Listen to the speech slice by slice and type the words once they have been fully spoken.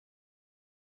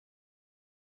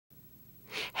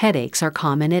Headaches are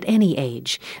common at any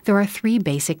age. There are three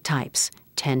basic types: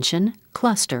 tension,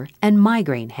 cluster, and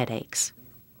migraine headaches.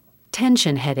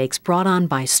 Tension headaches brought on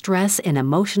by stress and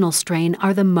emotional strain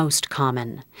are the most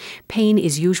common. Pain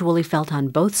is usually felt on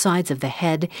both sides of the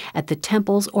head, at the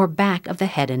temples or back of the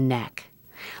head and neck.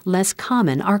 Less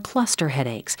common are cluster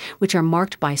headaches, which are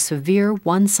marked by severe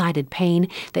one-sided pain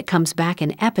that comes back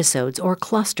in episodes or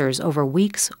clusters over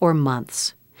weeks or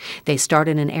months. They start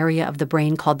in an area of the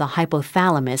brain called the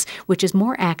hypothalamus, which is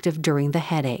more active during the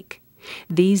headache.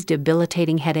 These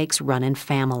debilitating headaches run in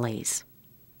families.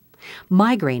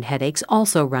 Migraine headaches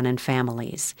also run in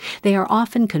families. They are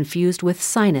often confused with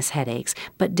sinus headaches,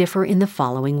 but differ in the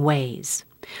following ways.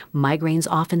 Migraines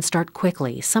often start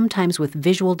quickly, sometimes with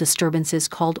visual disturbances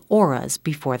called auras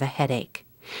before the headache.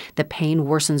 The pain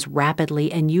worsens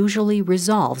rapidly and usually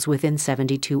resolves within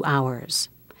 72 hours.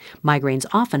 Migraines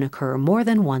often occur more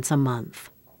than once a month.